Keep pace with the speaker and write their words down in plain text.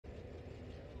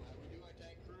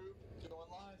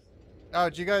Oh,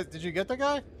 did you get the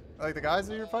guy? Like the guys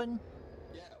that you're fighting?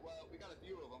 Yeah, well, we got a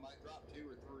few of them. I dropped 2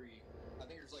 or 3. I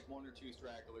think there's like 1 or 2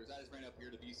 stragglers. I just ran up here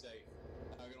to be safe.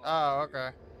 Oh,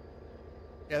 okay.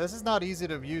 Yeah, this is not easy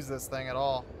to use this thing at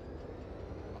all.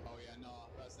 Oh yeah, no,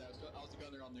 I was the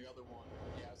gunner on the other one.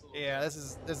 Yeah, it's a little Yeah, tough.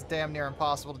 this is damn near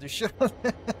impossible to do shit on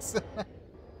this. But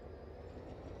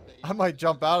I might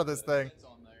jump out of this thing.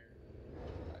 On there.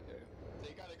 Okay. So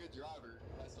you got a good driver.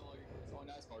 That's the only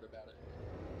nice part about it.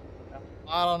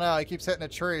 I don't know. He keeps hitting a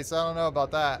tree, so I don't know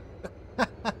about that. It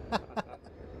doesn't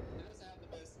have the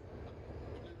best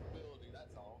maneuverability,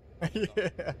 that's all.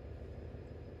 Yeah.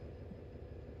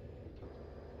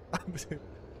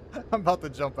 I'm about to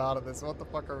jump out of this. What the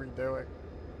fuck are we doing?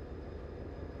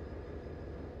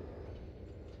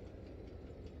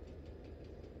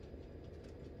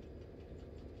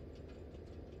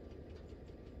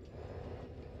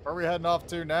 Where are we heading off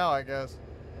to now, I guess?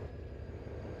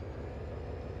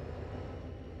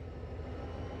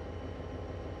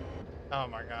 Oh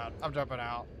my god. I'm jumping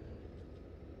out.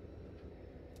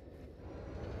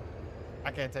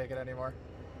 I can't take it anymore.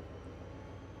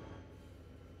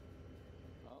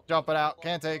 Oh, Jumping out.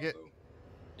 Can't take it.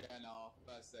 Yeah, no.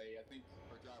 I say, I think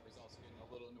our driver's also getting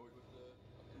a little annoyed with the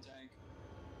fucking tank.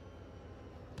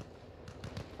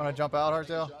 Wanna jump out,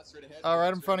 Hardtail? Oh,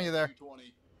 right in front of you there.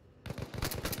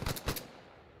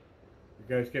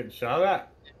 You guys getting shot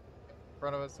at? In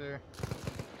front of us here.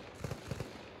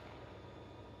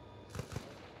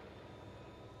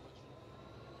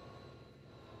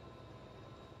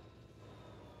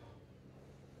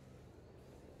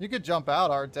 You could jump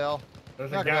out, Hardtail.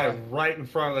 There's a guy right in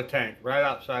front of the tank, right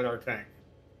outside our tank.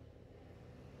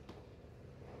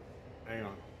 Hang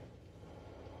on.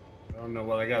 I don't know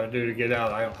what I gotta do to get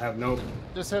out. I don't have no...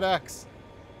 Just hit X.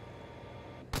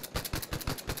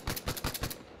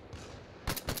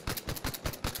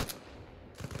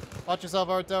 Watch yourself,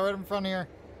 Hardtail, right in front of here.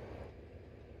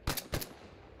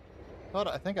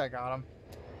 I think I got him.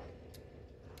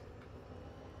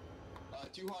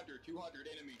 200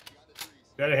 enemy. Behind the trees.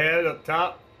 Dead ahead up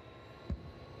top.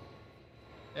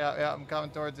 Yeah, I'm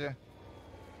coming towards you.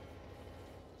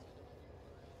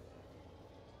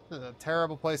 This is a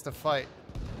terrible place to fight.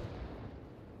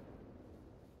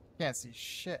 Can't see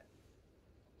shit.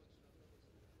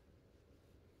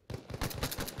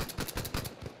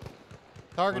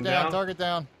 Target down, target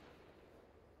down.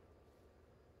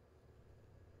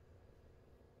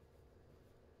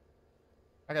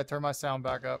 I gotta turn my sound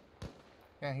back up.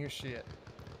 Can't hear shit.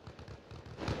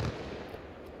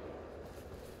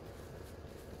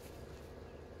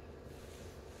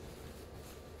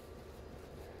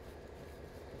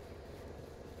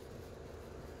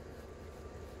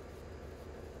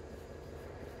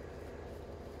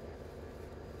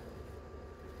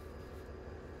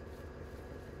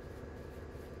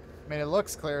 I mean, it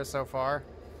looks clear so far.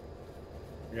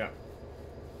 Yeah.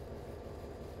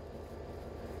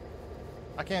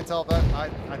 I can't tell if that...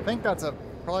 I think that's a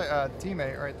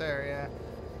teammate right there, yeah.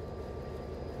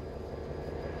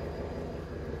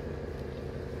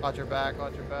 Watch your back,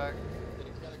 watch your back.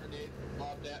 He's got a grenade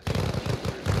lobbed at me.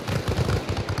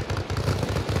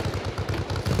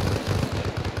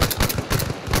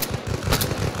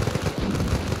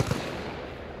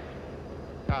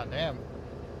 God damn.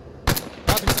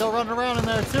 He's still running around in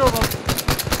there, 2 of them.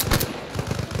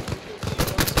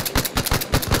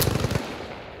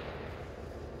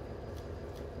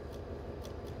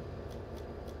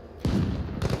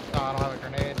 Oh, I don't have a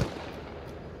grenade.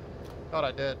 Thought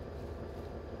I did.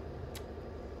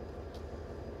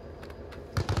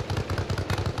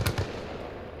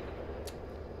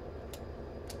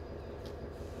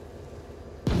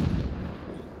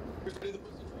 Who's ready to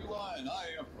push the tree line?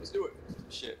 I am. Let's do it.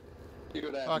 Shit. See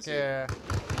what Fuck happens. yeah.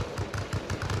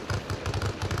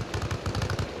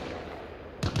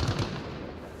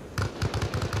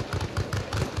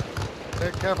 Be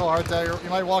careful, Hardtail. You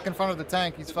might walk in front of the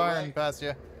tank. He's firing past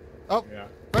you. Oh, yeah.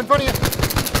 Right in front of you.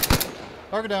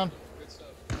 Target down. Good stuff.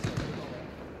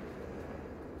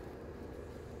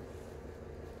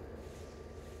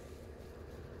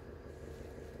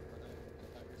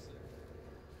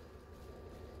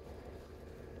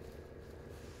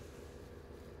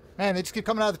 Man, they just keep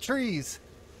coming out of the trees.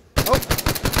 Oh.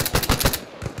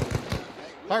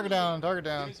 Target down, target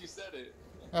down. As soon as you said it.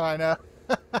 Oh, I know.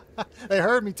 They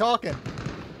heard me talking.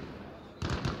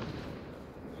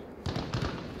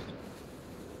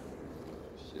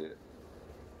 Shit.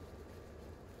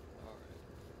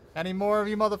 Any more of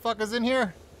you motherfuckers in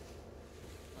here?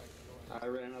 I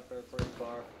ran up there pretty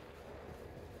far.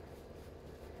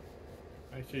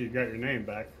 I see you got your name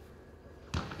back.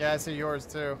 Yeah, I see yours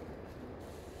too.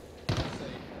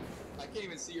 I can't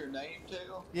even see your name,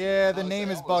 Tail. Yeah, the I was name saying,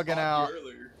 is I almost bugging called out. you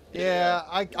earlier. Yeah,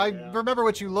 I Yeah. remember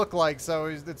what you look like, so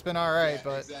it's been all right. Yeah,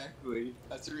 But exactly.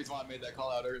 That's the reason why I made that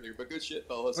call out earlier. But good shit,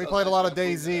 fellas. we That was played a nice lot trying of to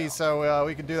prove it DayZ, out. so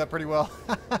we can do that pretty well.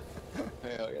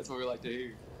 Hell, that's what we like to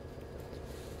hear.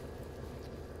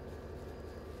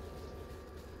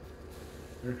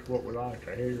 Here's what we like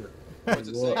to hear. What's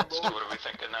it saying, What? boy? What are we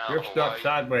thinking now? You're stuck Hawaii?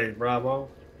 sideways, Bravo.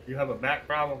 You have a back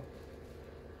problem?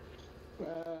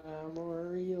 We're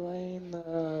relaying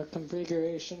the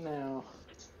configuration now.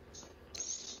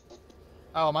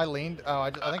 Oh, am I leaned? Oh,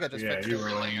 I think I just Yeah, fixed you it. were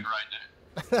Relaying leaning.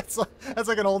 right now. That's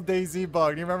like an old DayZ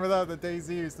bug. Do you remember that? The DayZ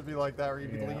used to be like that, where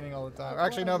you'd be Yeah. leaning all the time. Or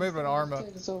actually, no, maybe an Arma.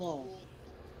 Taking so long.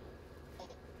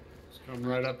 Just come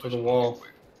right up to the wall.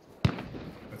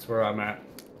 That's where I'm at.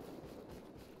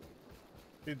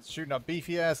 Dude's shooting a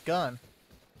beefy ass gun.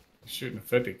 Shooting a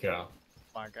 50 cal.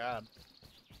 My God.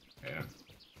 Yeah.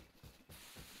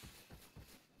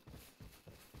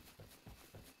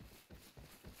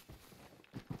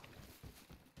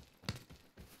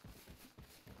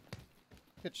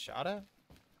 Get shot at?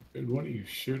 Dude, what are you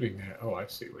shooting at? Oh, I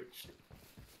see what you're shooting.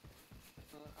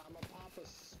 I'm gonna pop a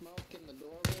smoke in the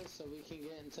doorway so we can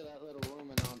get into that little room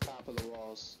and on top of the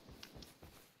walls.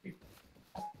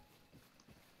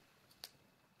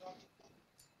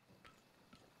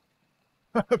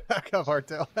 Back up,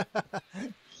 Hardtail.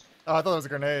 Oh, I thought it was a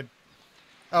grenade.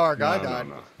 Oh, our guy died.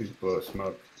 No. He's blowing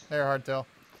smoke. There, Hardtail.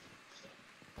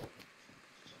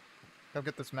 Go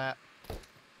get this map. I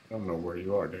don't know where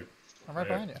you are, dude. I'm right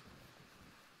There. behind you.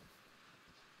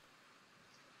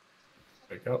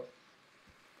 Pick up.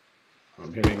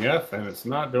 I'm hitting F and it's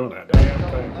not doing that No,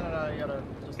 damn thing. no, you gotta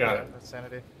just Got get it. that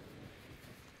sanity.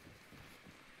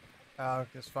 Oh,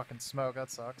 this fucking smoke, that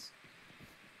sucks.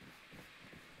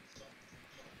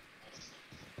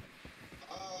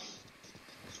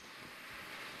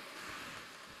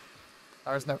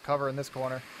 There's no cover in this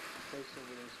corner.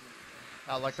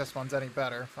 Not like this one's any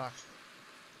better. Fuck.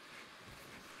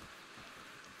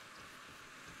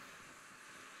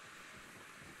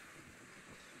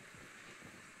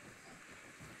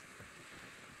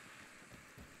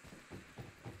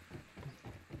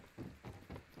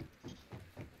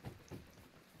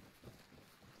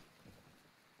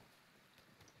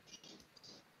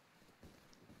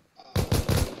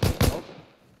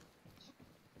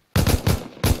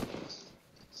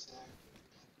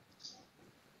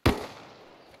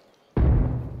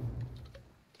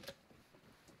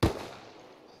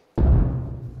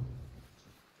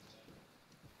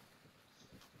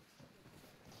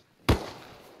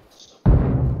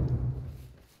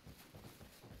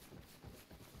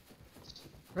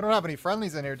 We don't have any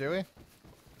friendlies in here, do we?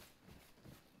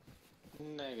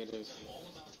 Negative.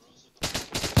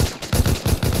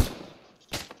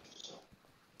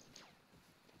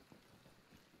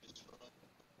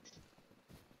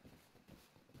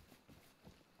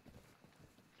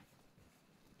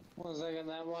 One second,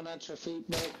 that one at your feet,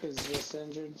 Nick, is just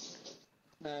injured.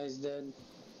 Nah, he's dead.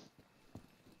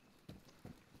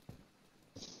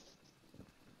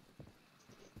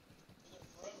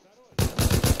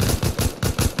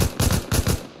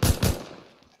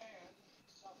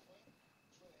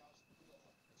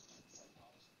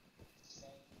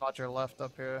 Watch your left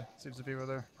up here. Seems to be where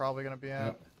they're probably gonna be at.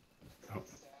 Yep. Oh.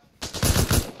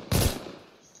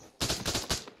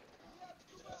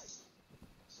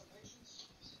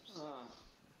 Ah.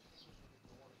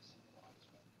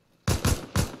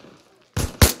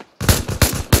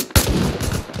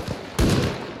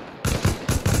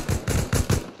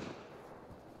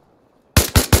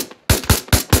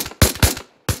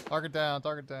 Target down,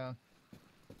 target down.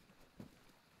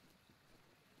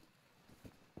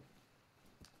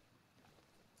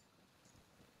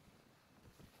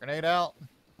 Grenade out.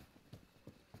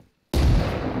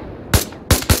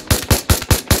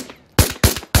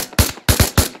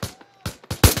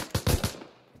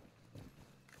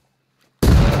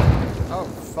 Oh,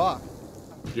 fuck.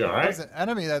 You alright? There's an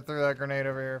enemy that threw that grenade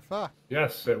over here. Fuck.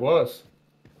 Yes, it was.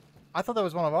 I thought that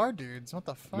was one of our dudes. What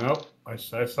the fuck? Nope. I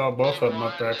saw both of them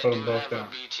up there. I put them both down.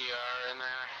 BTR in there.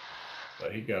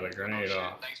 But he got a grenade shit,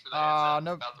 off. thanks for the heads up.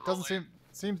 No, About to roll doesn't in.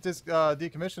 seems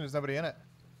decommissioned. There's nobody in it.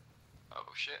 Oh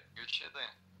shit, good shit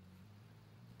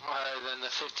then. Alright, then the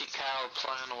 50 cal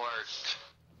plan worked.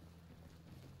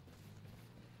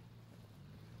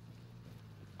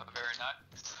 Very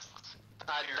nice.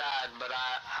 I died, but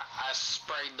I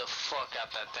sprayed the fuck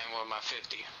out that thing with my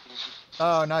 50.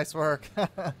 Oh, nice work.